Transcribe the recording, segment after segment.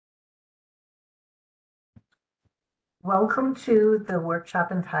Welcome to the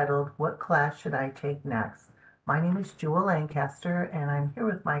workshop entitled What Class Should I Take Next? My name is Jewel Lancaster and I'm here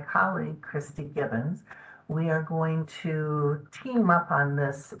with my colleague Christy Gibbons. We are going to team up on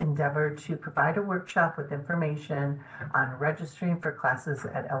this endeavor to provide a workshop with information on registering for classes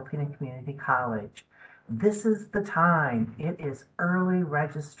at Alpena Community College. This is the time. It is early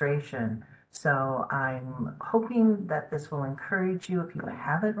registration. So I'm hoping that this will encourage you, if you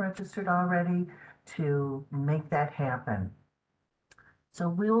haven't registered already, to make that happen. So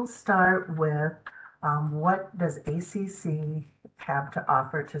we'll start with what does ACC have to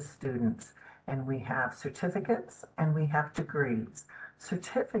offer to students? And we have certificates and we have degrees.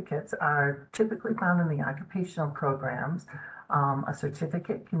 Certificates are typically found in the occupational programs. A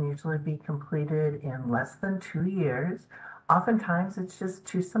certificate can usually be completed in less than 2 years. Oftentimes it's just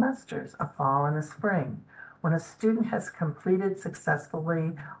 2 semesters, a fall and a spring. When a student has completed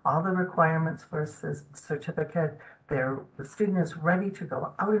successfully all the requirements for a certificate, the student is ready to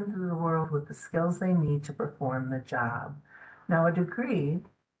go out into the world with the skills they need to perform the job. Now, a degree,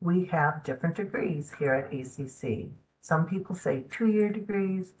 we have different degrees here at ACC. Some people say 2-year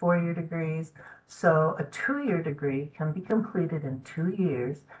degrees, 4-year degrees. So a 2-year degree can be completed in 2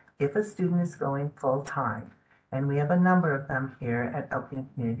 years if a student is going full time. And we have a number of them here at Alpena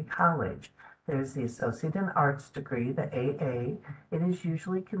Community College. There's the Associate in Arts degree, the AA. It is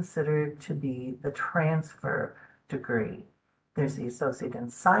usually considered to be the transfer degree. There's the Associate in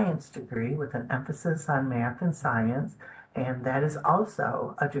Science degree with an emphasis on math and science, and that is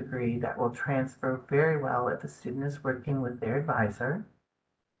also a degree that will transfer very well if a student is working with their advisor.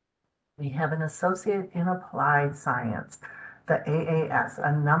 We have an Associate in Applied Science, the AAS,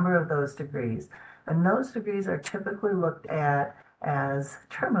 a number of those degrees. And those degrees are typically looked at as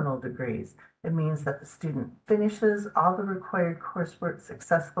terminal degrees. It means that the student finishes all the required coursework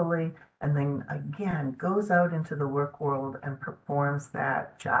successfully and then again goes out into the work world and performs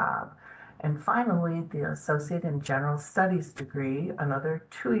that job. And finally, the Associate in General Studies degree, another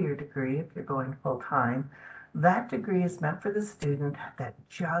 2-year degree if you're going full time. That degree is meant for the student that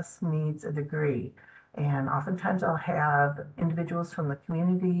just needs a degree. And oftentimes I'll have individuals from the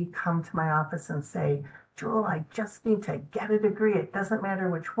community come to my office and say, Jewel, I just need to get a degree. It doesn't matter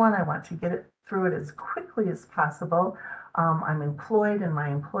which one. I want to get it through it as quickly as possible. I'm employed and my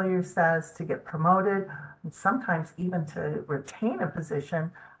employer says to get promoted, and sometimes even to retain a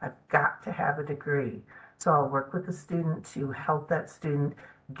position, I've got to have a degree. So I'll work with the student to help that student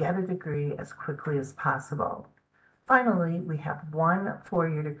get a degree as quickly as possible. Finally, we have one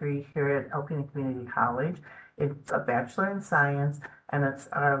 4-year degree here at Alpena Community College. It's a Bachelor in Science, and it's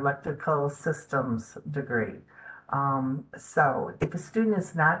our Electrical Systems degree. So if a student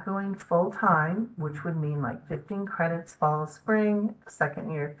is not going full time, which would mean like 15 credits fall, spring,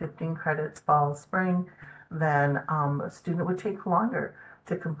 second year, 15 credits fall, spring, then a student would take longer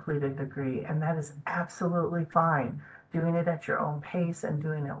to complete a degree, and that is absolutely fine. Doing it at your own pace and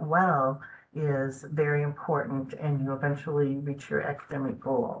doing it well is very important, and you eventually reach your academic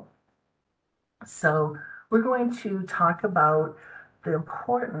goal. So we're going to talk about the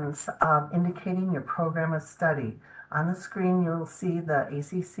importance of indicating your program of study. On the screen, you'll see the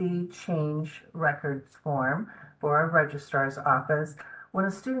ACC change records form for our registrar's office. When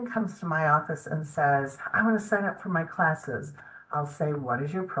a student comes to my office and says, I want to sign up for my classes, I'll say, what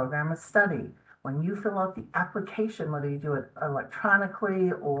is your program of study? When you fill out the application, whether you do it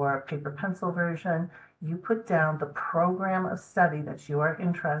electronically or paper pencil version, you put down the program of study that you are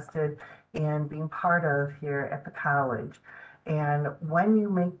interested in being part of here at the college. And when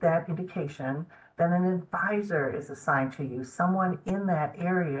you make that indication, then an advisor is assigned to you, someone in that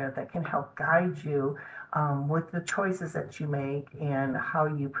area that can help guide you with the choices that you make and how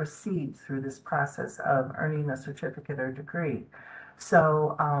you proceed through this process of earning a certificate or degree.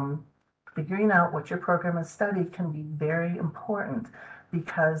 So figuring out what your program of study can be very important,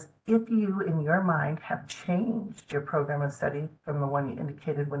 because if you, in your mind, have changed your program of study from the one you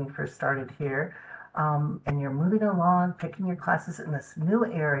indicated when you first started here, and you're moving along, picking your classes in this new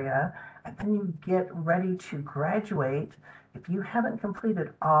area, and then you get ready to graduate, if you haven't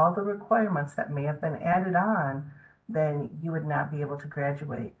completed all the requirements that may have been added on, then you would not be able to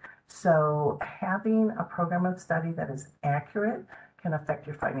graduate. So having a program of study that is accurate can affect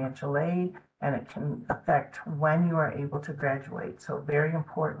your financial aid, and it can affect when you are able to graduate. So very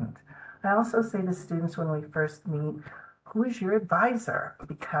important. I also say to students when we first meet, who is your advisor?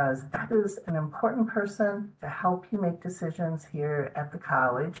 Because that is an important person to help you make decisions here at the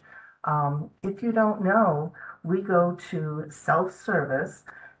college. If you don't know, we go to self-service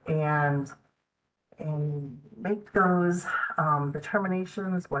and make those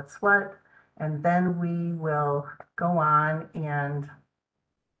determinations, what's what, And then we will go on and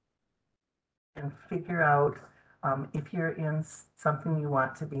figure out if you're in something you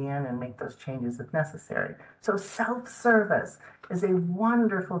want to be in and make those changes if necessary. So self-service is a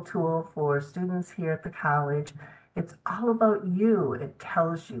wonderful tool for students here at the college. It's all about you. It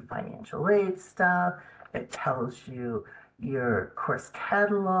tells you financial aid stuff. It tells you your course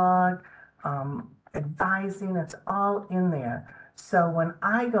catalog, advising. It's all in there. So when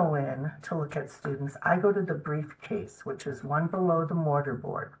I go in to look at students, I go to the briefcase, which is one below the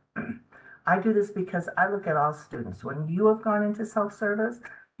mortarboard. I do this because I look at all students. When you have gone into self-service,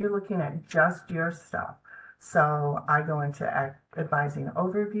 you're looking at just your stuff. So I go into advising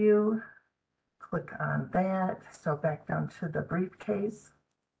overview, click on that. So back down to the briefcase.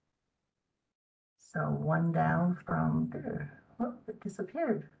 So one down from there. Oh, it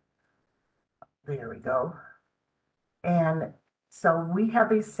disappeared. There we go. And so we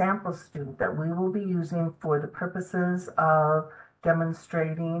have a sample student that we will be using for the purposes of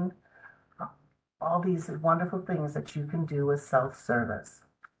demonstrating all these wonderful things that you can do with self-service.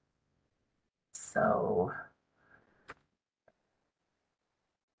 So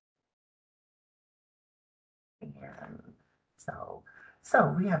and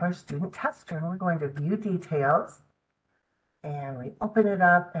so we have our student tester, and we're going to view details, and we open it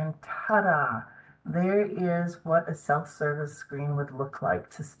up, and ta-da, there is what a self-service screen would look like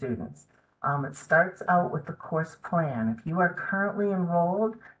to students. It starts out with the course plan. If you are currently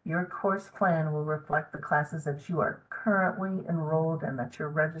enrolled, your course plan will reflect the classes that you are currently enrolled in, that you're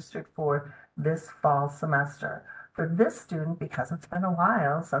registered for this fall semester. For this student, because it's been a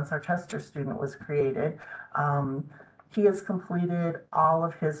while since our tester student was created, he has completed all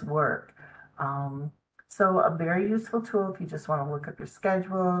of his work. So a very useful tool if you just want to look up your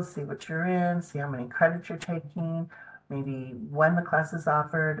schedule, see what you're in, see how many credits you're taking, maybe when the class is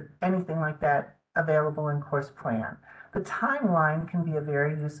offered, anything like that available in course plan. The timeline can be a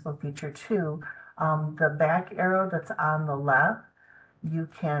very useful feature too. The back arrow that's on the left, you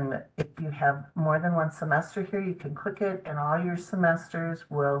can, if you have more than one semester here, you can click it and all your semesters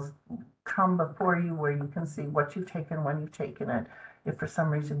will come before you where you can see what you've taken, when you've taken it, if for some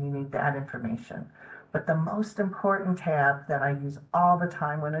reason you need that information. But the most important tab that I use all the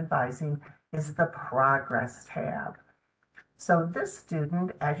time when advising is the progress tab. So this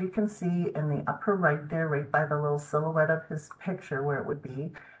student, as you can see in the upper right there, right by the little silhouette of his picture where it would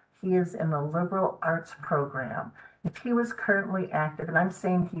be, he is in the liberal arts program. If he was currently active, and I'm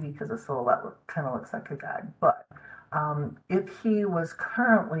saying he because the silhouette kind of looks like a guy, but if he was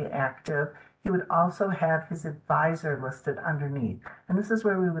currently active, he would also have his advisor listed underneath. And this is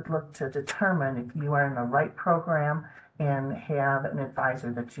where we would look to determine if you are in the right program and have an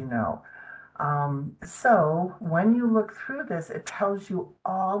advisor that you know. So when you look through this, it tells you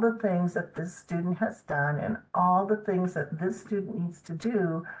all the things that this student has done and all the things that this student needs to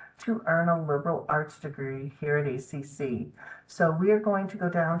do to earn a liberal arts degree here at ACC. So we are going to go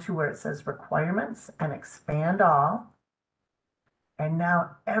down to where it says requirements and expand all. And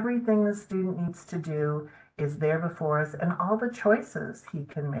now everything the student needs to do is there before us and all the choices he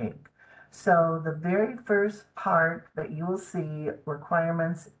can make. So the very first part that you will see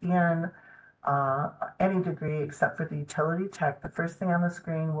requirements in any degree except for the utility tech, the first thing on the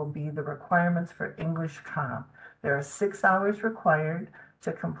screen will be the requirements for English Comp. There are 6 hours required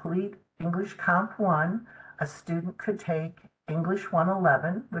to complete English Comp 1. A student could take English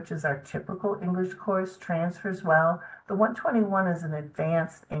 111, which is our typical English course, transfers well. The 121 is an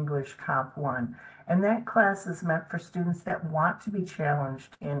advanced English Comp 1. And that class is meant for students that want to be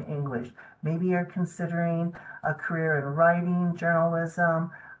challenged in English. Maybe you're considering a career in writing,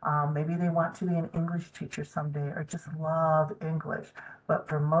 journalism, maybe they want to be an English teacher someday or just love English. But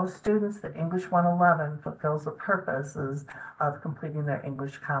for most students, the English 111 fulfills the purposes of completing their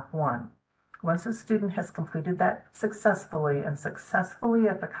English Comp 1. Once a student has completed that successfully, and successfully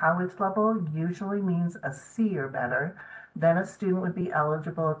at the college level usually means a C or better, then a student would be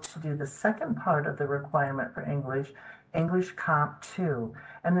eligible to do the second part of the requirement for English, English Comp 2.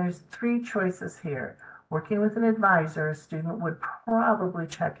 And there's 3 choices here. Working with an advisor, a student would probably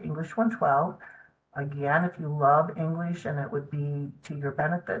check English 112. Again, if you love English and it would be to your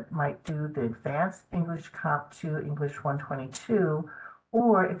benefit, might do the Advanced English Comp 2, English 122.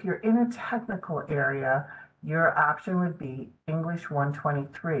 Or if you're in a technical area, your option would be English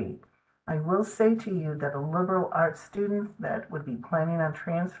 123. I will say to you that a liberal arts student that would be planning on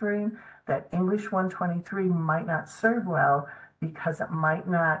transferring, that English 123 might not serve well because it might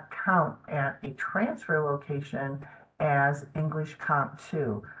not count at a transfer location as English Comp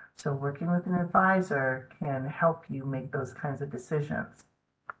 2. So working with an advisor can help you make those kinds of decisions.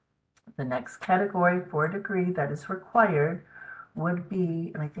 The next category for a degree that is required would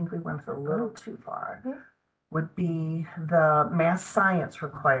be, and I think we went a little too far, would be the math science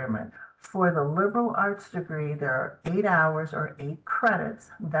requirement. For the liberal arts degree, there are 8 hours or 8 credits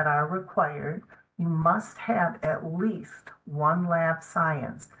that are required. You must have at least one lab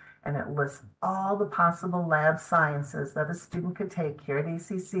science, and it lists all the possible lab sciences that a student could take here at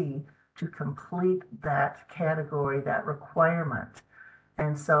ACC to complete that category, that requirement.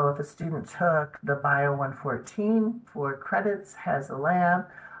 And so if a student took the Bio 114, 4 credits, has a lab,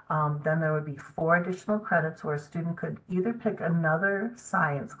 then there would be 4 additional credits where a student could either pick another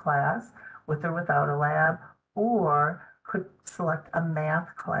science class with or without a lab, or could select a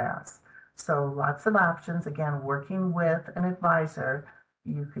math class. So lots of options. Again, working with an advisor,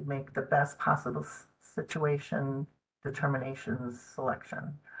 you could make the best possible situation determinations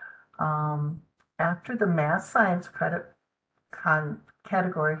selection. After the math science credit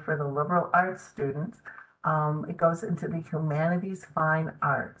category for the liberal arts students, it goes into the humanities fine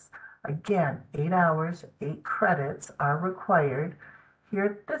arts. Again, 8 hours, 8 credits are required. Here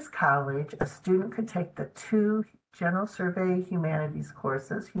at this college, a student could take the 2 general survey humanities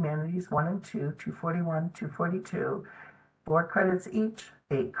courses, humanities 1 and 2, 241, 242, 4 credits each,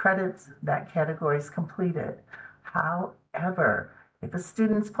 8 credits, that category is completed. However, if a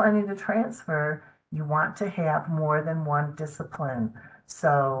student's planning to transfer, you want to have more than one discipline.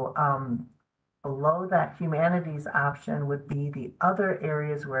 So below that humanities option would be the other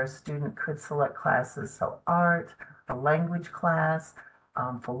areas where a student could select classes. So art, a language class,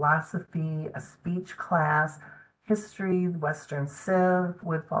 philosophy, a speech class, history, Western Civ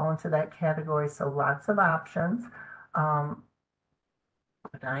would fall into that category. So lots of options.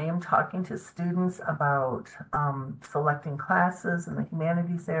 When I am talking to students about selecting classes in the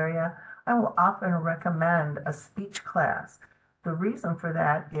humanities area, I will often recommend a speech class. The reason for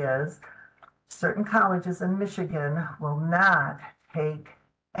that is certain colleges in Michigan will not take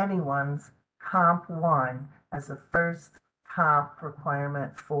anyone's Comp 1 as a first comp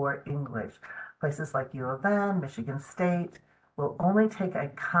requirement for English. Places like U of M, Michigan State will only take a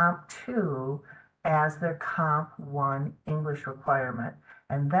Comp 2 as their Comp 1 English requirement.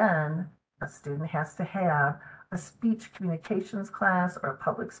 And then a student has to have a speech communications class or a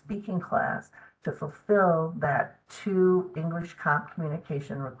public speaking class to fulfill that 2 English comp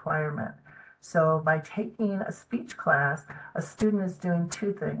communication requirement. So by taking a speech class, a student is doing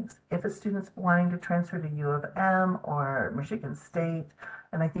 2 things. If a student's wanting to transfer to U of M or Michigan State,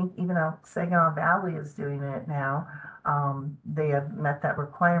 and I think even Saginaw Valley is doing it now, they have met that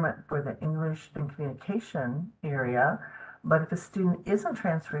requirement for the English and communication area. But if a student isn't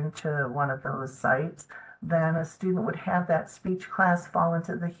transferring to one of those sites, then a student would have that speech class fall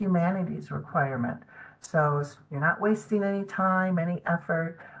into the humanities requirement. So you're not wasting any time, any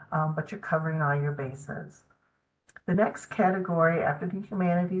effort, but you're covering all your bases. The next category after the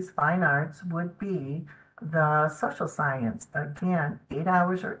humanities fine arts would be the social science. Again, 8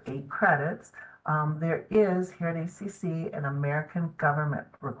 hours or 8 credits. There is here at ACC an American government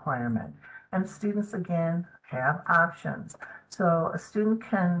requirement. And students, again, have options. So a student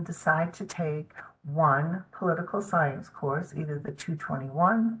can decide to take one political science course, either the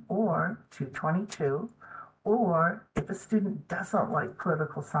 221 or 222, or if a student doesn't like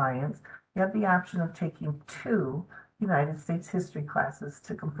political science, you have the option of taking 2 United States history classes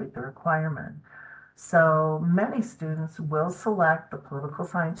to complete the requirement. So many students will select the political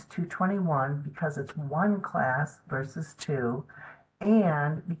science 221 because it's 1 class versus 2,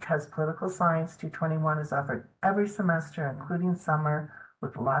 and because political science 221 is offered every semester, including summer,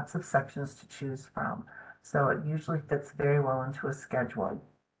 with lots of sections to choose from. So it usually fits very well into a schedule.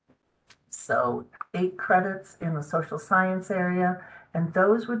 So 8 credits in the social science area, and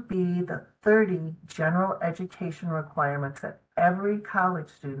those would be the 30 general education requirements that every college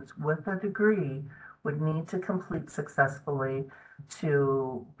student with a degree would need to complete successfully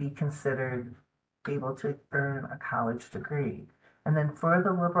to be considered able to earn a college degree. And then for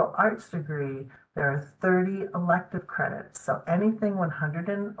the liberal arts degree, there are 30 elective credits. So anything 100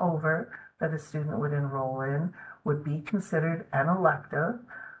 and over that a student would enroll in would be considered an elective.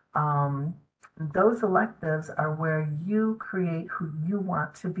 Those electives are where you create who you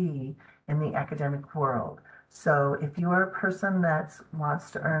want to be in the academic world. So if you are a person that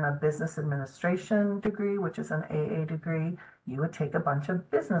wants to earn a business administration degree, which is an AA degree, you would take a bunch of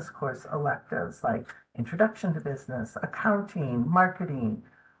business course electives like Introduction to Business, Accounting, Marketing.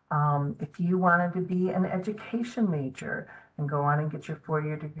 If you wanted to be an education major and go on and get your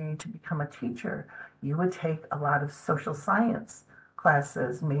 4-year degree to become a teacher, you would take a lot of social science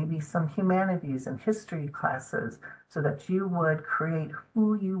classes, maybe some humanities and history classes, so that you would create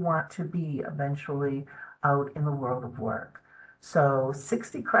who you want to be eventually out in the world of work. So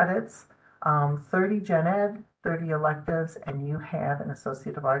 60 credits, 30 gen ed, 30 electives, and you have an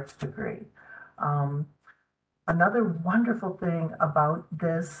Associate of Arts degree. Another wonderful thing about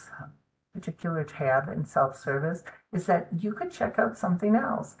this particular tab in self-service is that you could check out something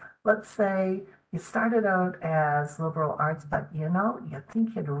else. Let's say you started out as liberal arts, but you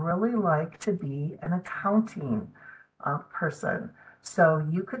think you'd really like to be an accounting person. So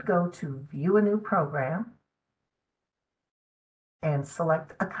you could go to view a new program and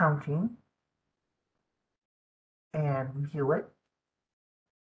select accounting and view it.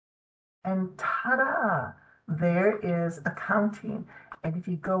 And ta-da! There is accounting. And if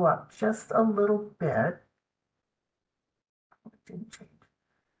you go up just a little bit, it didn't change.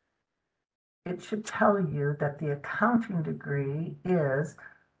 It should tell you that the accounting degree is,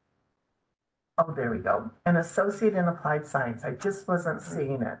 oh, there we go, an Associate in Applied Science. I just wasn't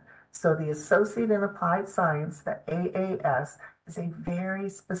seeing it. So the Associate in Applied Science, the AAS, is a very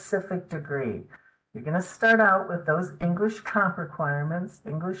specific degree. You're going to start out with those English Comp requirements,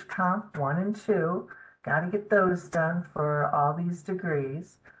 English Comp 1 and 2. Got to get those done for all these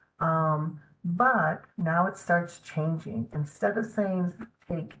degrees. But now it starts changing. Instead of saying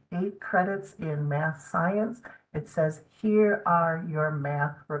take 8 credits in math science, it says here are your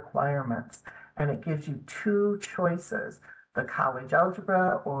math requirements. And it gives you 2 choices, the college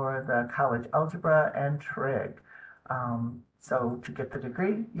algebra or the college algebra and trig. So to get the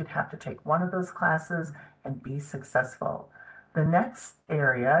degree, you'd have to take one of those classes and be successful. The next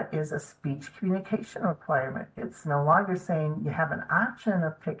area is a speech communication requirement. It's no longer saying you have an option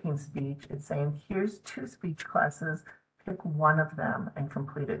of picking speech. It's saying here's 2 speech classes, pick one of them and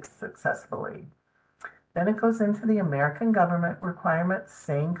complete it successfully. Then it goes into the American government requirements,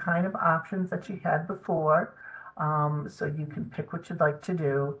 same kind of options that you had before. So you can pick what you'd like to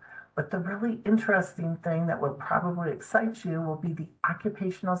do. But the really interesting thing that will probably excite you will be the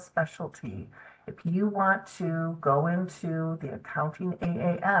occupational specialty. If you want to go into the accounting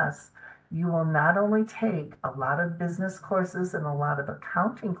AAS, you will not only take a lot of business courses and a lot of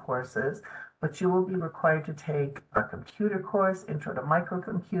accounting courses, but you will be required to take a computer course, Intro to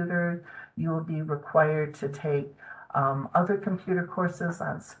Microcomputers. You will be required to take other computer courses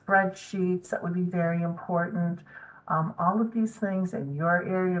on spreadsheets. That would be very important. All of these things in your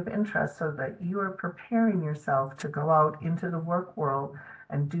area of interest so that you are preparing yourself to go out into the work world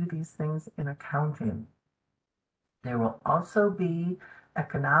and do these things in accounting. There will also be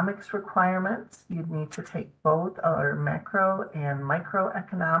economics requirements. You'd need to take both our macro and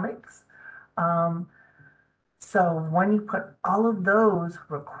microeconomics. So when you put all of those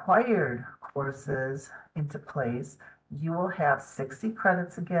required courses into place, you will have 60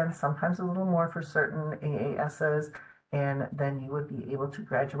 credits again, sometimes a little more for certain AASs, and then you would be able to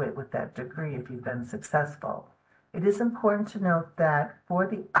graduate with that degree if you've been successful. It is important to note that for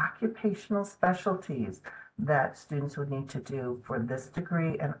the occupational specialties that students would need to do for this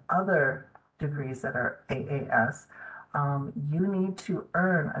degree and other degrees that are AAS, you need to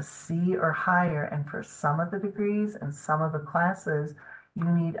earn a C or higher, and for some of the degrees and some of the classes, you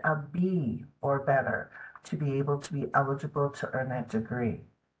need a B or better to be able to be eligible to earn that degree.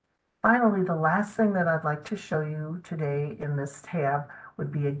 Finally, the last thing that I'd like to show you today in this tab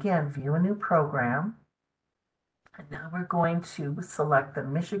would be, again, view a new program. And now we're going to select the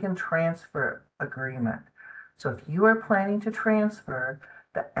Michigan Transfer Agreement. So if you are planning to transfer,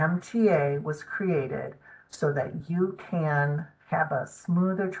 the MTA was created so that you can have a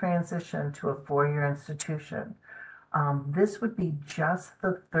smoother transition to a 4-year institution. This would be just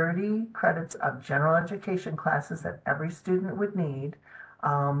the 30 credits of general education classes that every student would need.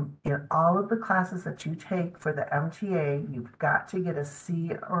 In all of the classes that you take for the MTA, you've got to get a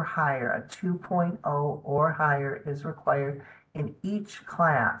C or higher. A 2.0 or higher is required in each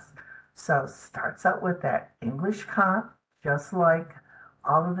class. So starts out with that English Comp, just like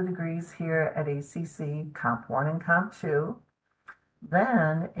all of the degrees here at ACC, Comp 1 and Comp 2.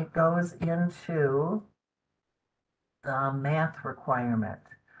 Then it goes into the math requirement.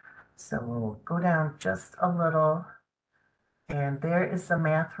 So we'll go down just a little, and there is the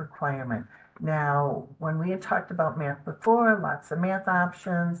math requirement. Now, when we had talked about math before, lots of math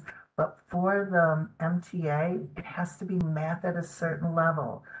options, but for the MTA, it has to be math at a certain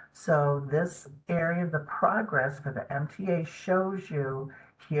level. So this area of the progress for the MTA shows you,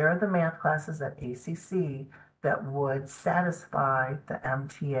 here are the math classes at ACC that would satisfy the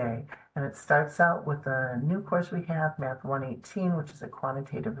MTA. And it starts out with a new course we have, Math 118, which is a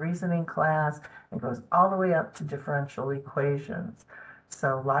quantitative reasoning class, and goes all the way up to differential equations.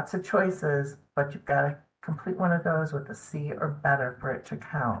 So lots of choices, but you've got to complete one of those with a C or better for it to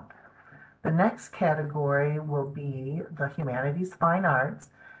count. The next category will be the humanities fine arts.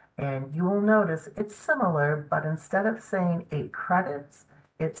 And you will notice it's similar, but instead of saying 8 credits,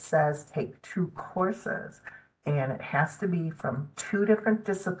 it says take 2 courses. And it has to be from 2 different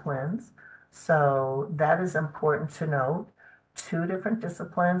disciplines. So that is important to note. 2 different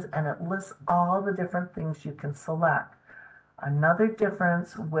disciplines, and it lists all the different things you can select. Another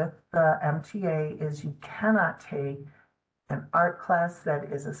difference with the MTA is you cannot take an art class that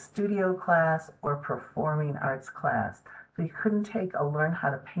is a studio class or performing arts class. So you couldn't take a learn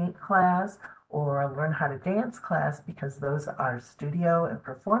how to paint class or a learn how to dance class because those are studio and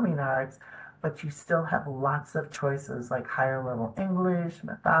performing arts, but you still have lots of choices like higher level English,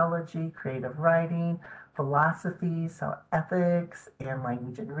 mythology, creative writing, philosophy, so ethics and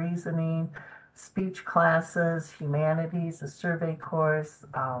language and reasoning, speech classes, humanities, a survey course,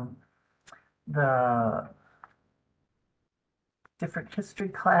 the different history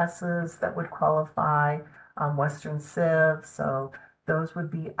classes that would qualify, Western Civ. So those would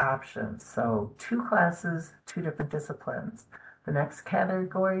be options. So 2 classes, 2 different disciplines. The next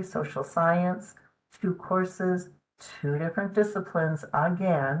category, social science, 2 courses, 2 different disciplines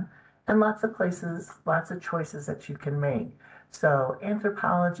again, and lots of places, lots of choices that you can make. So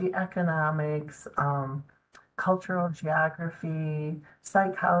anthropology, economics, cultural geography,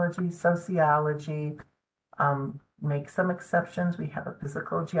 psychology, sociology, make some exceptions. We have a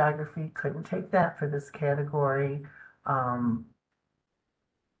physical geography, couldn't take that for this category.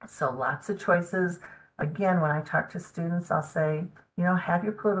 So lots of choices. Again, when I talk to students, I'll say, have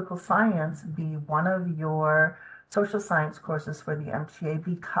your political science be one of your social science courses for the MTA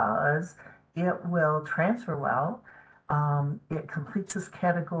because it will transfer well. It completes this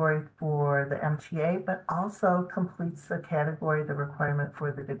category for the MTA, but also completes the category, the requirement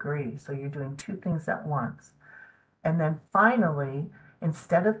for the degree. So you're doing 2 things at once. And then finally,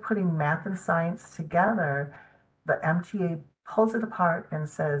 instead of putting math and science together, the MTA pulls it apart and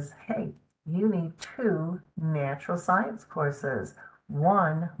says, hey, you need 2 natural science courses.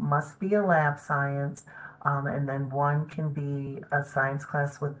 One must be a lab science, and then one can be a science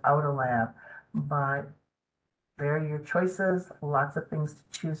class without a lab. But there are your choices, lots of things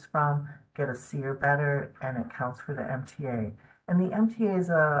to choose from. Get a C or better, and it counts for the MTA. And the MTA is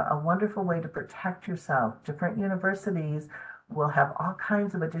a wonderful way to protect yourself. Different universities will have all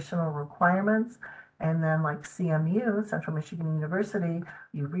kinds of additional requirements. And then like CMU, Central Michigan University,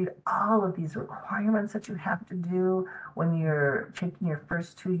 you read all of these requirements that you have to do when you're taking your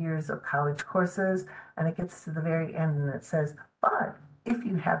first 2 years of college courses. And it gets to the very end and it says, but if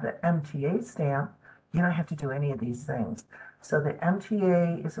you have the MTA stamp, you don't have to do any of these things. So the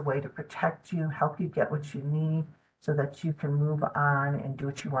MTA is a way to protect you, help you get what you need so that you can move on and do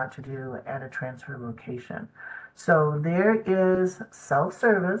what you want to do at a transfer location. So there is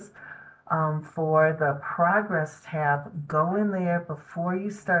self-service for the progress tab. Go in there before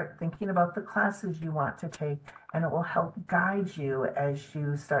you start thinking about the classes you want to take, and it will help guide you as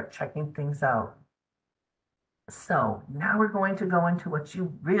you start checking things out. So now we're going to go into what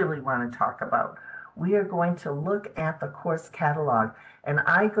you really want to talk about. We are going to look at the course catalog, and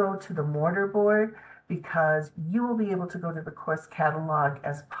I go to the Mortarboard because you will be able to go to the course catalog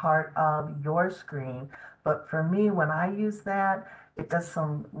as part of your screen. But for me, when I use that, it does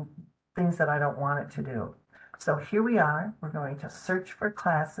some things that I don't want it to do. So here we are. We're going to search for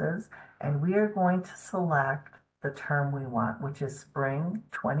classes, and we are going to select the term we want, which is spring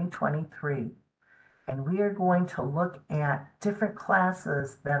 2023. And we are going to look at different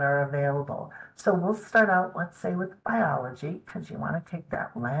classes that are available. So we'll start out, let's say, with biology, because you want to take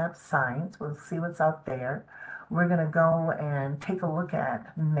that lab science. We'll see what's out there. We're going to go and take a look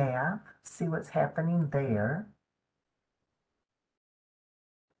at math, see what's happening there.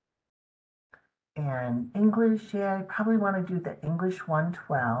 And English, yeah, you probably want to do the English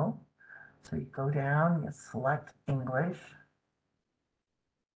 112. So you go down, you select English.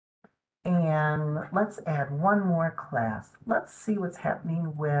 And let's add one more class. Let's see what's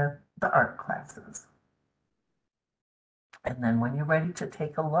happening with the art classes. And then when you're ready to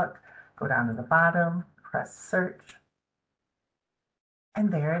take a look, go down to the bottom, press search.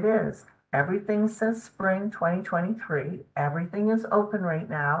 And there it is. Everything says spring 2023. Everything is open right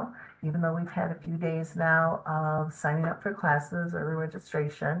now, even though we've had a few days now of signing up for classes, early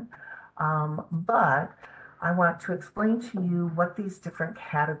registration. But I want to explain to you what these different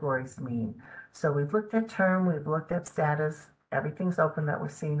categories mean. So we've looked at term, we've looked at status, everything's open that we're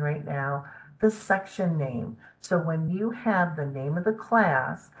seeing right now. The section name. So when you have the name of the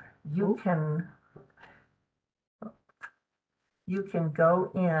class, you can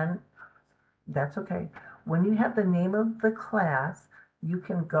go in, that's okay. When you have the name of the class, you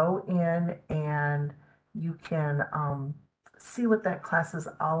can go in and you can see what that class is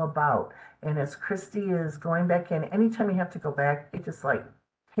all about. And as Christy is going back in, anytime you have to go back, it just like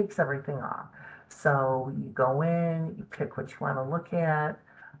takes everything off. So you go in, you pick what you want to look at,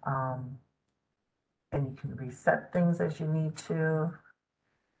 um, and you can reset things as you need to.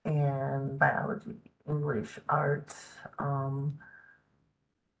 And biology, English, art, I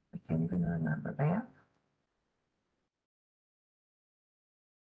can't even remember that.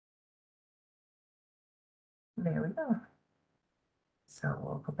 There we go. So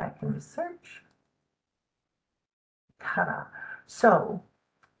we'll go back into search. Ta-da. So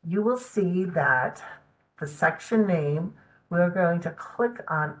you will see that the section name, we're going to click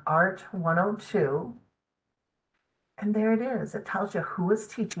on Art 102. And there it is. It tells you who is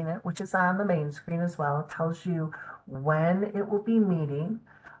teaching it, which is on the main screen as well. It tells you when it will be meeting,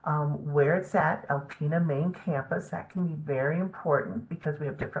 where it's at, Alpena main campus. That can be very important because we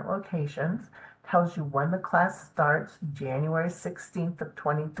have different locations. Tells you when the class starts, January 16th of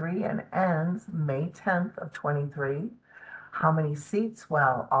 23 and ends May 10th of 23. How many seats?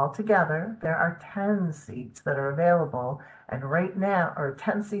 Well, altogether, there are 10 seats that are available. And right now, or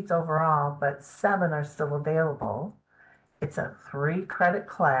 10 seats overall, but 7 are still available. It's a 3-credit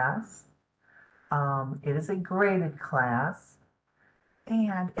class. It is a graded class,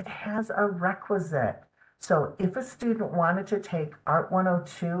 and it has a requisite. So if a student wanted to take Art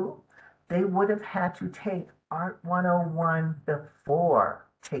 102, they would have had to take Art 101 before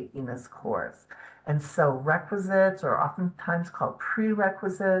taking this course. And so requisites are oftentimes called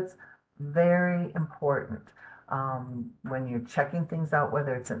prerequisites, very important. When you're checking things out,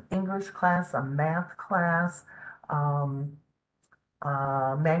 whether it's an English class, a math class, um,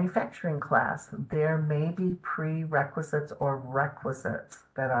 manufacturing class, there may be prerequisites or requisites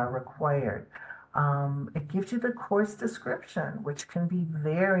that are required. It gives you the course description, which can be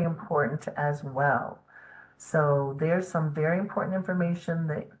very important as well. So there's some very important information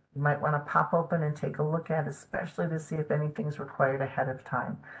that you might want to pop open and take a look at, especially to see if anything's required ahead of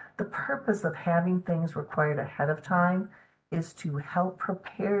time. The purpose of having things required ahead of time is to help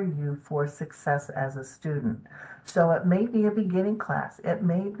prepare you for success as a student. So it may be a beginning class. It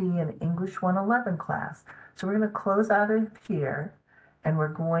may be an English 111 class. So we're going to close out of here and we're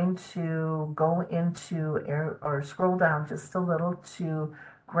going to go into or scroll down just a little to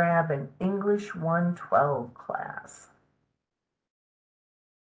grab an English 112 class.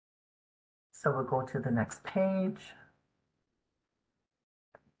 So we'll go to the next page.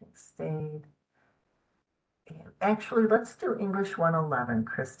 It stayed. And actually, let's do English 111,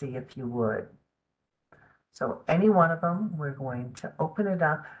 Christy, if you would. So any one of them, we're going to open it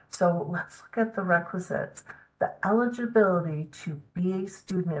up. So let's look at the requisites. The eligibility to be a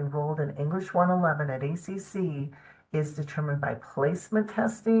student enrolled in English 111 at ACC is determined by placement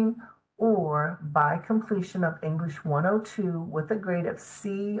testing or by completion of English 102 with a grade of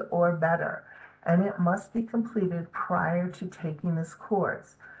C or better. And it must be completed prior to taking this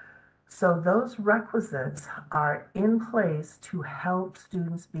course. So those requisites are in place to help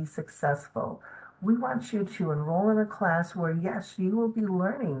students be successful. We want you to enroll in a class where, yes, you will be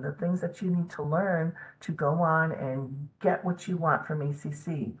learning the things that you need to learn to go on and get what you want from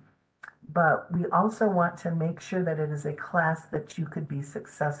ACC. But we also want to make sure that it is a class that you could be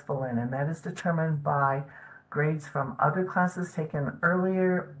successful in, and that is determined by grades from other classes taken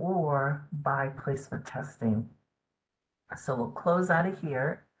earlier or by placement testing. So we'll close out of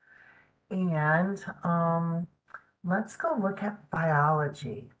here. And let's go look at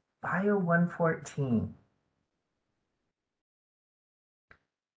biology, Bio 114.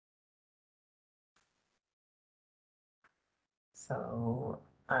 So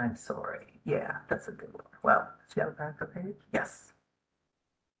I'm sorry. Yeah, that's a good one. Well, do you have back the page? Yes.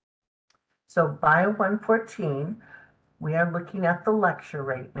 So Bio 114, we are looking at the lecture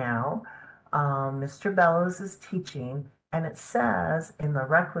right now. Mr. Bellows is teaching, and it says in the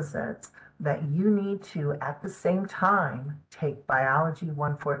requisites that you need to, at the same time, take Biology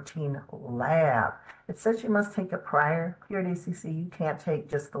 114 lab. It says you must take it prior. Here at ACC, you can't take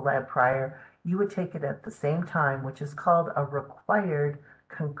just the lab prior. You would take it at the same time, which is called a required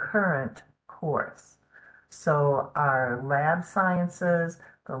concurrent course. So our lab sciences,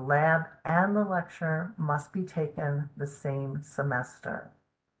 the lab and the lecture must be taken the same semester.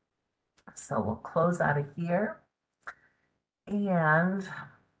 So we'll close out of here. And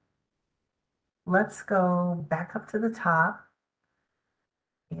let's go back up to the top.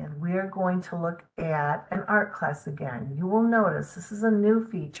 And we are going to look at an art class again. You will notice this is a new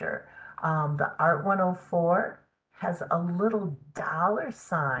feature. The Art 104 has a little dollar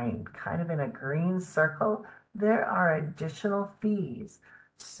sign kind of in a green circle. There are additional fees.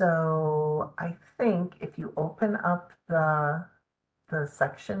 So I think if you open up the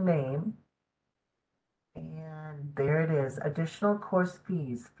section name, and there it is, additional course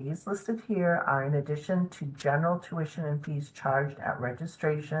fees. Fees listed here are in addition to general tuition and fees charged at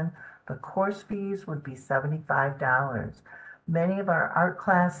registration. The course fees would be $75. Many of our art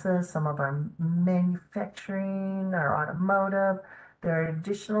classes, some of our manufacturing, our automotive, there are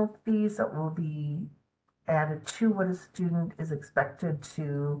additional fees that will be added to what a student is expected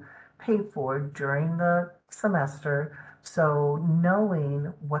to pay for during the semester. So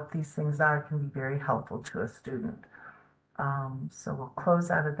knowing what these things are can be very helpful to a student. So we'll close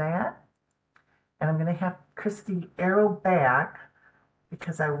out of that. And I'm going to have Christy arrow back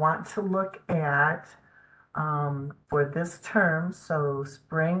because I want to look at for this term, so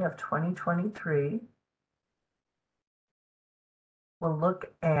spring of 2023, we'll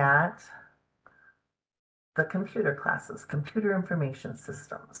look at the computer classes, computer information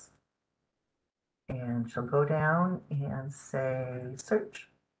systems. And she'll go down and say search.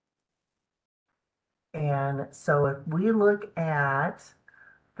 And so if we look at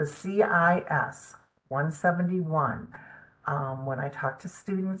the CIS 171, when I talk to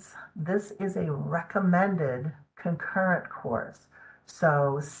students, this is a recommended concurrent course.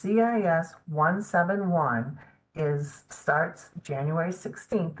 So CIS 171 starts January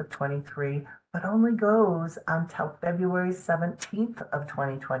 16th of 23, but only goes until February 17th of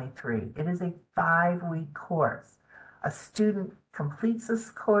 2023. It is a 5-week course. A student completes this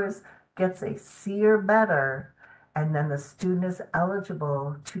course, gets a C or better, and then the student is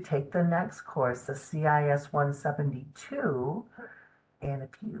eligible to take the next course, the CIS 172. And if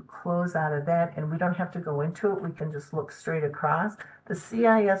you close out of that, and we don't have to go into it, we can just look straight across. The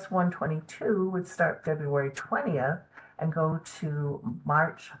CIS 122 would start February 20th and go to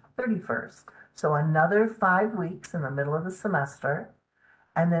March 31st. So another 5 weeks in the middle of the semester.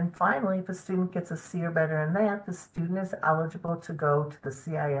 And then finally, if a student gets a C or better in that, the student is eligible to go to the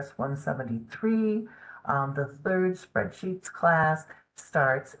CIS 173. The third spreadsheets class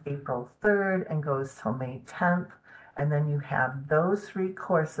starts April 3rd and goes till May 10th. And then you have those 3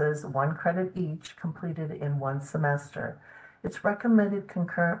 courses, 1 credit each, completed in 1 semester. It's recommended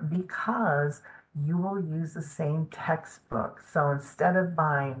concurrent because you will use the same textbook. So instead of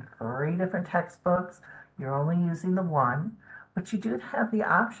buying 3 different textbooks, you're only using the one. But you do have the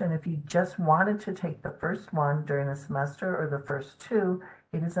option if you just wanted to take the first one during the semester or the first 2,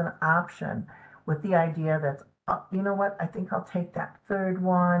 it is an option with the idea that, you know what, I think I'll take that third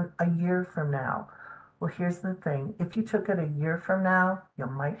one a year from now. Well, here's the thing. If you took it a year from now, you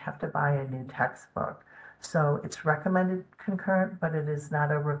might have to buy a new textbook. So it's recommended concurrent, but it is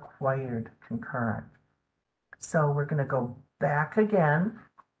not a required concurrent. So we're going to go back again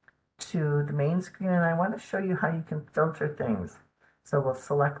to the main screen, and I want to show you how you can filter things. So we'll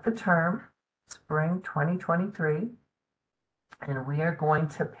select the term, spring 2023, and we are going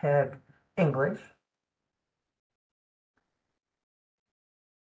to pick English.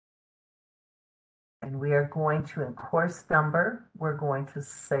 And we are going to, in course number, we're going to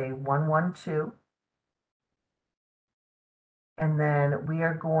say 112. And then we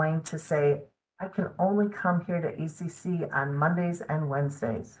are going to say, I can only come here to ACC on Mondays and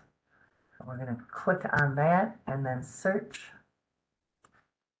Wednesdays. So we're going to click on that and then search.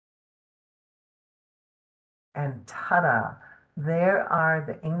 And ta-da, there are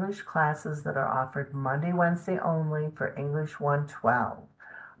the English classes that are offered Monday, Wednesday only for English 112.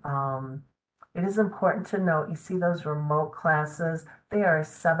 It is important to note, you see those remote classes, they are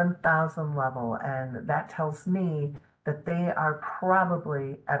 7,000 level, and that tells me that they are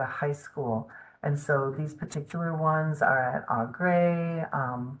probably at a high school. And so these particular ones are at Au Gres,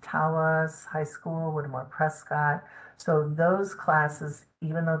 Tawas High School, Whittemore Prescott. So those classes,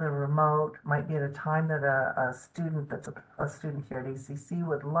 even though they're remote, might be at a time that a student that's a student here at ACC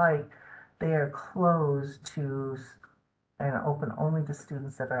would like, they are closed to and open only to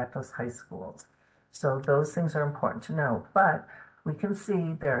students that are at those high schools. So those things are important to know. But we can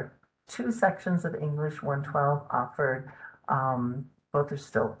see there are 2 sections of English 112 offered. Both are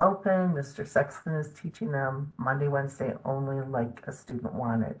still open. Mr. Sexton is teaching them Monday, Wednesday only like a student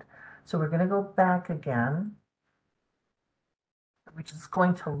wanted. So we're going to go back again, which is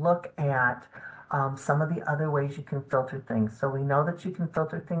going to look at some of the other ways you can filter things. So we know that you can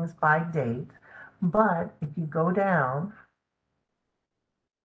filter things by date, but if you go down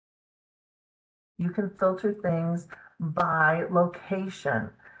You can filter things by location.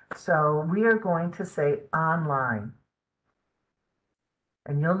 So we are going to say online.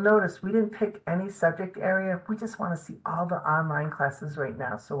 And you'll notice we didn't pick any subject area. We just want to see all the online classes right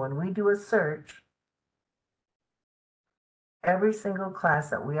now. So when we do a search, every single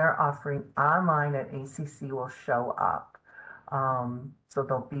class that we are offering online at ACC will show up. So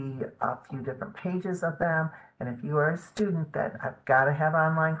there'll be a few different pages of them. And if you are a student that I've got to have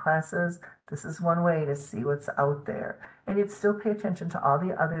online classes, this is one way to see what's out there. And you'd still pay attention to all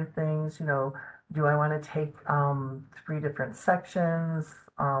the other things, do I want to take 3 different sections?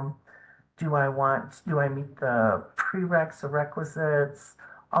 Do I meet the prereqs or requisites?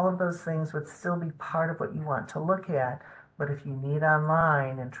 All of those things would still be part of what you want to look at. But if you need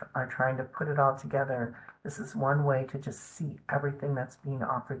online and are trying to put it all together, this is one way to just see everything that's being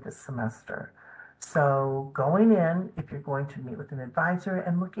offered this semester. So going in, if you're going to meet with an advisor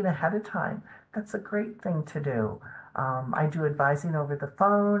and looking ahead of time, that's a great thing to do. I do advising over the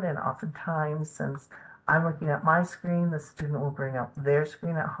phone, and oftentimes, since I'm looking at my screen, the student will bring up their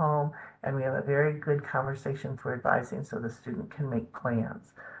screen at home, and we have a very good conversation for advising so the student can make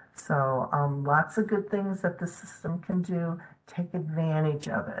plans. So lots of good things that the system can do. Take advantage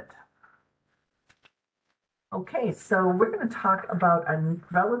of it. Okay, so we're going to talk about a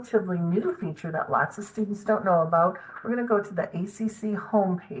relatively new feature that lots of students don't know about. We're going to go to the ACC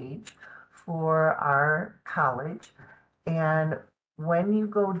homepage for our college. And when you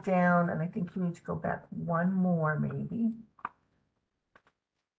go down, and I think you need to go back one more maybe.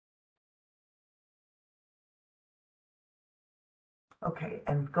 Okay,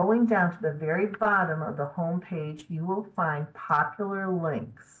 and going down to the very bottom of the home page, you will find popular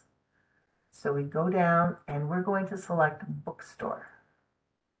links. So we go down and we're going to select bookstore.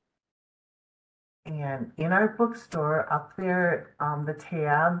 And in our bookstore, up there,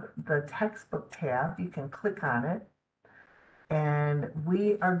 the textbook tab, you can click on it. And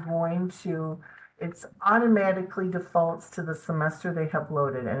we are going to, it's automatically defaults to the semester they have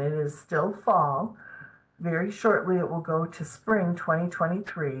loaded, and it is still fall. Very shortly, it will go to spring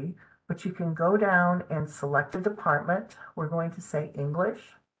 2023, but you can go down and select a department. We're going to say English.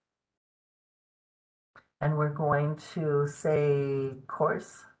 And we're going to say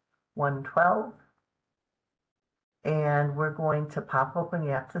course 112. And we're going to pop open, you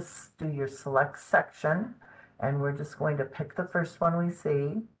have to do your select section. And we're just going to pick the first one we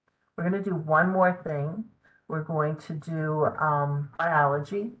see. We're going to do one more thing. We're going to do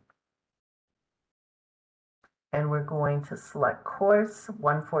biology. And we're going to select course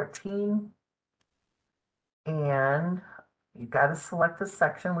 114. And you've got to select the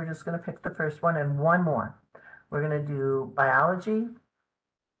section. We're just going to pick the first one and one more. We're going to do biology.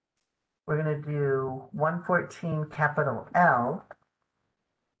 We're going to do 114 capital L.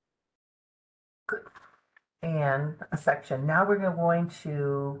 Good. And a section. Now we're going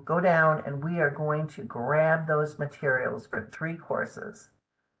to go down and we are going to grab those materials for 3 courses.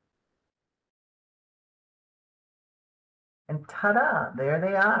 And ta-da, there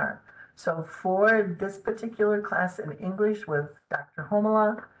they are. So for this particular class in English with Dr.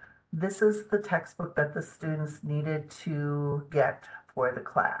 Homola, this is the textbook that the students needed to get for the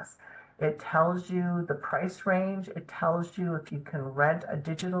class. It tells you the price range. It tells you if you can rent a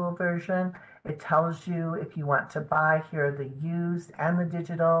digital version. It tells you if you want to buy, here are the used and the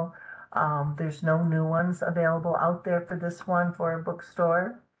digital. There's no new ones available out there for this one for a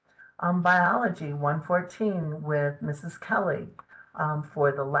bookstore. Biology 114 with Mrs. Kelly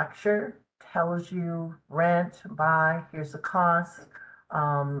for the lecture tells you rent, buy, here's the cost,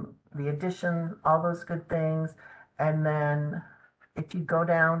 the addition, all those good things. And then if you go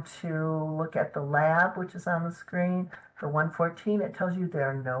down to look at the lab, which is on the screen, the 114, it tells you there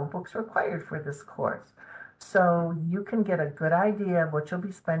are no books required for this course. So you can get a good idea of what you'll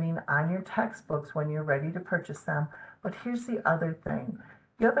be spending on your textbooks when you're ready to purchase them. But here's the other thing.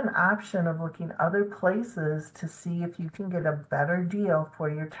 You have an option of looking other places to see if you can get a better deal for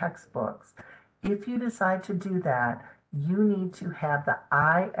your textbooks. If you decide to do that, you need to have the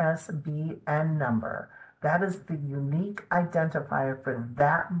ISBN number. That is the unique identifier for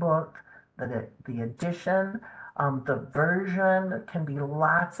that book, the edition, the version can be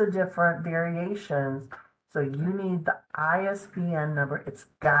lots of different variations. So you need the ISBN number. It's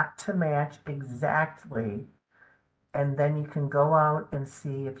got to match exactly. And then you can go out and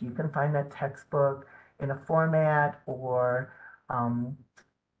see if you can find that textbook in a format or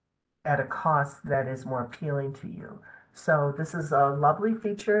at a cost that is more appealing to you. So this is a lovely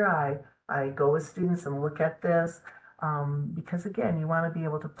feature. I go with students and look at this because again, you want to be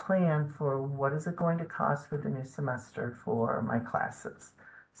able to plan for what is it going to cost for the new semester for my classes.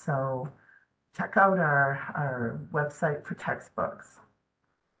 So check out our website for textbooks.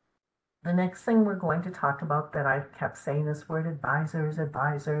 The next thing we're going to talk about that I've kept saying this word advisors,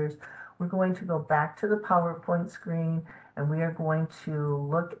 advisors. We're going to go back to the PowerPoint screen and we are going to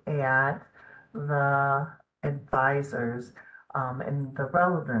look at the advisors and the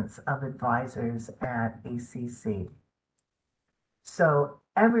relevance of advisors at ACC. So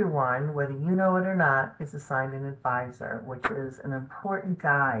everyone, whether you know it or not, is assigned an advisor, which is an important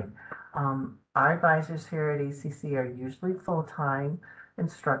guide. Our advisors here at ACC are usually full-time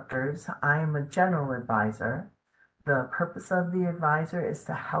instructors. I am a general advisor. The purpose of the advisor is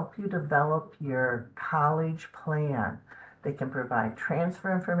to help you develop your college plan. They can provide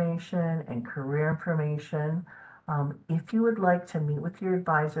transfer information and career information. If you would like to meet with your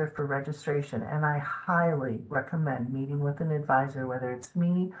advisor for registration, and I highly recommend meeting with an advisor, whether it's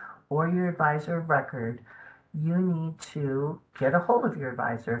me or your advisor of record, you need to get a hold of your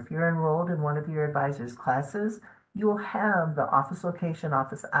advisor. If you're enrolled in one of your advisor's classes, you will have the office location,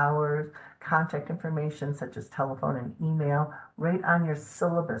 office hours, contact information such as telephone and email right on your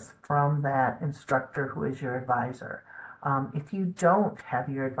syllabus from that instructor who is your advisor. If you don't have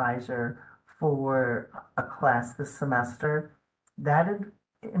your advisor for a class this semester, that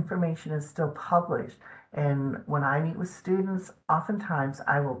information is still published. And when I meet with students, oftentimes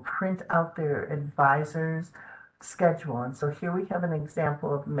I will print out their advisor's schedule. And so here we have an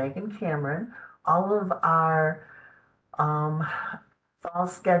example of Megan Cameron. All of our fall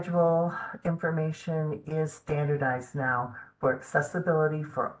schedule information is standardized now for accessibility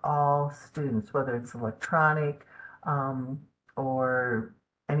for all students, whether it's electronic or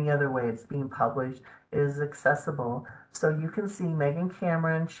any other way it's being published, is accessible. So you can see Megan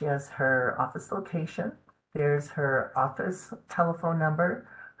Cameron, she has her office location, there's her office telephone number,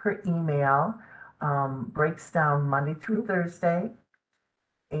 her email, breaks down Monday through Thursday,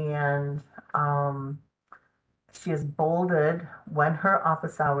 and she is bolded when her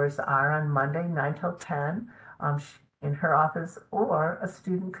office hours are on Monday, 9 till 10 in her office, or a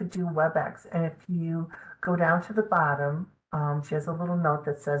student could do WebEx. And if you go down to the bottom, she has a little note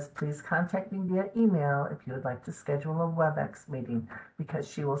that says, please contact me via email if you would like to schedule a WebEx meeting,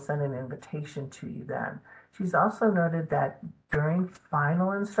 because she will send an invitation to you then. She's also noted that during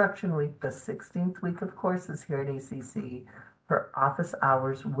final instruction week, the 16th week of courses here at ACC, her office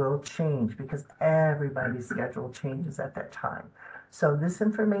hours will change because everybody's schedule changes at that time. So this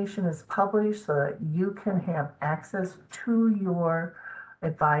information is published so that you can have access to your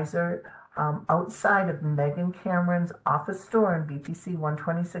advisor outside of Megan Cameron's office store in BPC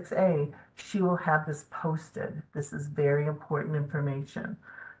 126A. She will have this posted. This is very important information.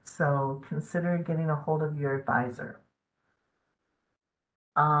 So consider getting a hold of your advisor.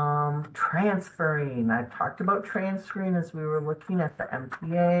 Transferring. I talked about transferring as we were looking at the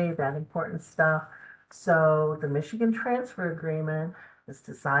MPA, that important stuff. So the Michigan Transfer Agreement is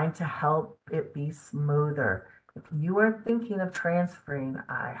designed to help it be smoother. If you are thinking of transferring,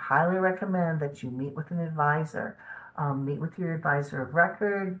 I highly recommend that you meet with an advisor. Meet with your advisor of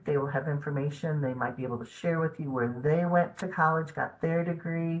record. They will have information. They might be able to share with you where they went to college, got their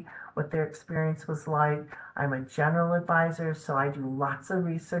degree, what their experience was like. I'm a general advisor, so I do lots of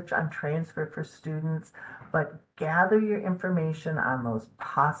research on transfer for students, but gather your information on those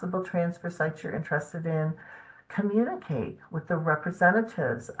possible transfer sites you're interested in. Communicate with the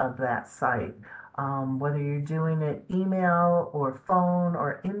representatives of that site, whether you're doing it email or phone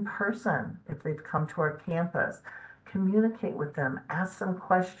or in person if they've come to our campus. Communicate with them, ask some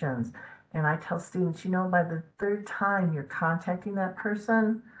questions. And I tell students, by the third time you're contacting that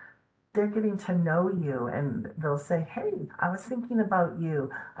person, they're getting to know you and they'll say, hey, I was thinking about you.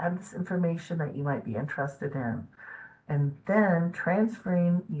 I have this information that you might be interested in. And then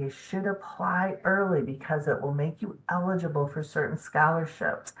transferring, you should apply early because it will make you eligible for certain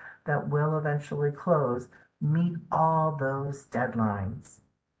scholarships that will eventually close. Meet all those deadlines.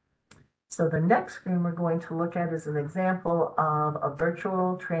 So the next screen we're going to look at is an example of a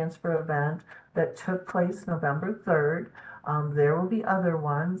virtual transfer event that took place November 3rd. There will be other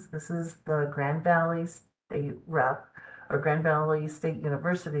ones. This is the Grand Valley State rep, or Grand Valley State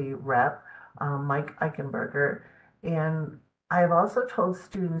University rep, Mike Eichenberger. And I have also told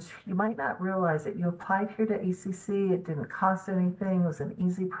students, you might not realize that you applied here to ACC. It didn't cost anything. It was an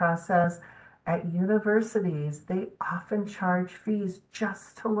easy process. At universities, they often charge fees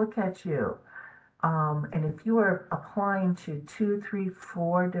just to look at you. And if you are applying to 2, 3,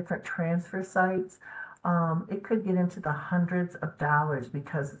 4 different transfer sites, it could get into the hundreds of dollars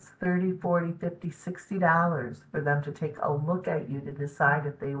because it's $30, $40, $50, $60 for them to take a look at you to decide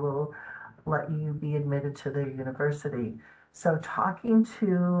if they will let you be admitted to their university. So talking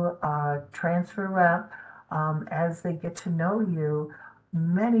to a transfer rep, as they get to know you,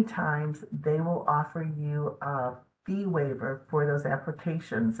 many times they will offer you a fee waiver for those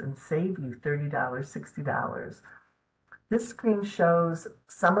applications and save you $30, $60. This screen shows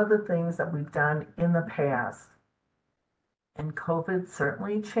some of the things that we've done in the past. And COVID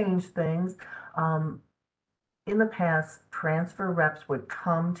certainly changed things. Um, in the past, transfer reps would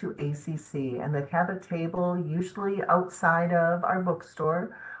come to ACC and they'd have a table, usually outside of our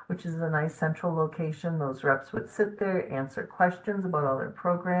bookstore, which is a nice central location. Those reps would sit there, answer questions about all their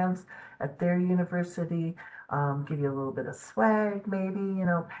programs at their university, give you a little bit of swag, maybe,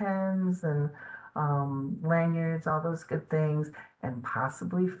 pens and lanyards, all those good things, and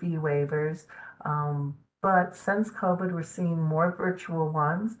possibly fee waivers. But since COVID, we're seeing more virtual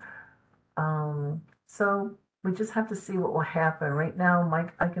ones. So we just have to see what will happen. Right now,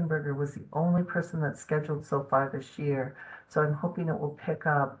 Mike Eichenberger was the only person that's scheduled so far this year. So I'm hoping it will pick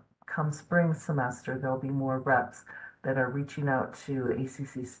up come spring semester. There'll be more reps that are reaching out to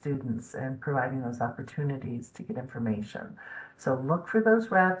ACC students and providing those opportunities to get information. So look for those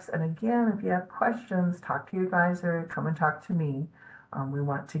reps. And again, if you have questions, talk to your advisor, come and talk to me. We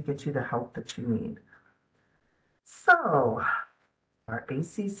want to get you the help that you need. So our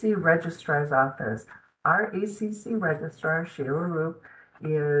ACC Registrar's Office. Our ACC Registrar, Sheila Roop,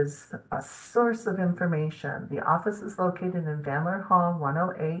 is a source of information. The office is located in Vandler Hall,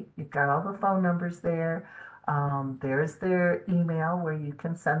 108. You've got all the phone numbers there. There's their email where you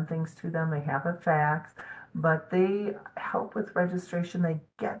can send things to them. They have a fax, but they help with registration. They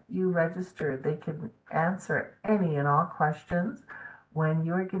get you registered. They can answer any and all questions. When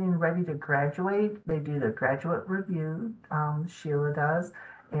you're getting ready to graduate, they do the graduate review, Sheila does,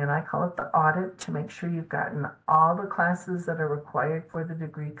 and I call it the audit to make sure you've gotten all the classes that are required for the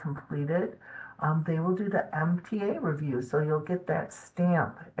degree completed. They will do the MTA review, so you'll get that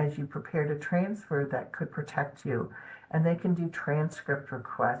stamp as you prepare to transfer that could protect you. And they can do transcript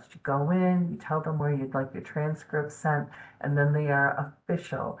requests. You go in, you tell them where you'd like your transcript sent, and then they are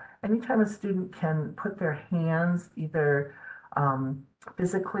official. Anytime a student can put their hands either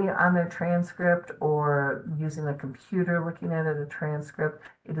physically on their transcript or using a computer looking at a transcript,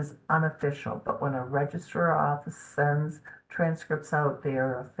 it is unofficial. But when a registrar office sends transcripts out, they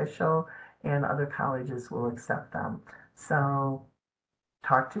are official and other colleges will accept them. So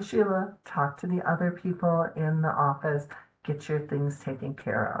talk to Sheila, talk to the other people in the office, get your things taken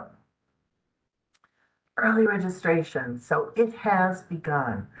care of. Early registration. So it has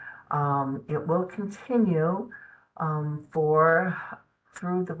begun. It will continue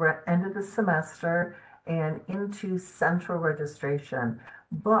through the end of the semester and into central registration.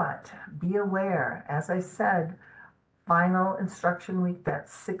 But be aware, as I said, final instruction week, that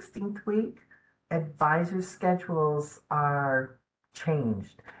 16th week, advisor schedules are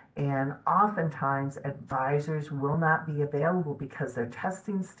changed. And oftentimes advisors will not be available because they're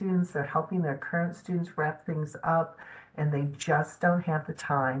testing students, they're helping their current students wrap things up, and they just don't have the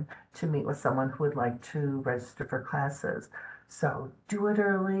time to meet with someone who would like to register for classes. So do it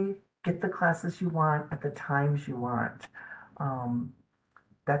early, get the classes you want at the times you want.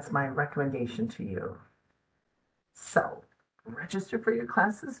 That's my recommendation to you. So register for your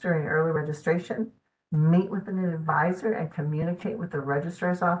classes during early registration, meet with an advisor and communicate with the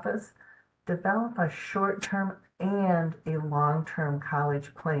registrar's office, develop a short-term and a long-term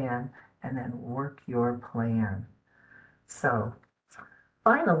college plan, and then work your plan. So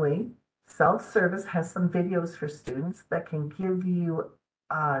finally, self-service has some videos for students that can give you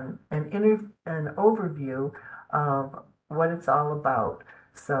an overview of what it's all about.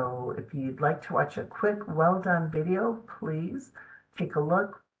 So if you'd like to watch a quick, well-done video, please take a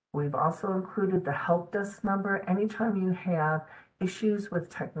look. We've also included the help desk number. Anytime you have issues with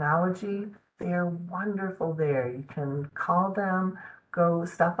technology, they are wonderful there. You can call them, go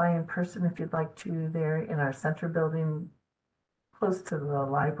stop by in person if you'd like to there in our center building close to the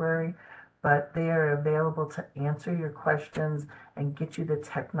library, but they are available to answer your questions and get you the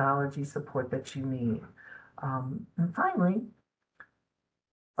technology support that you need. And finally,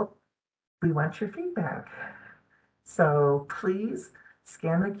 we want your feedback. So please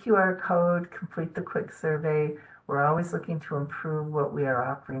scan the QR code, complete the quick survey. We're always looking to improve what we are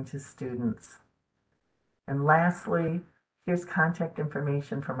offering to students. And lastly, here's contact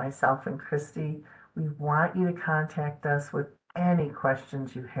information for myself and Christy. We want you to contact us with any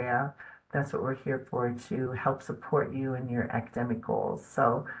questions you have. That's what we're here for, to help support you in your academic goals.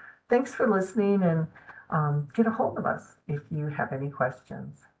 So thanks for listening, and get a hold of us if you have any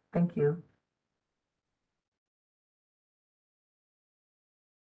questions. Thank you.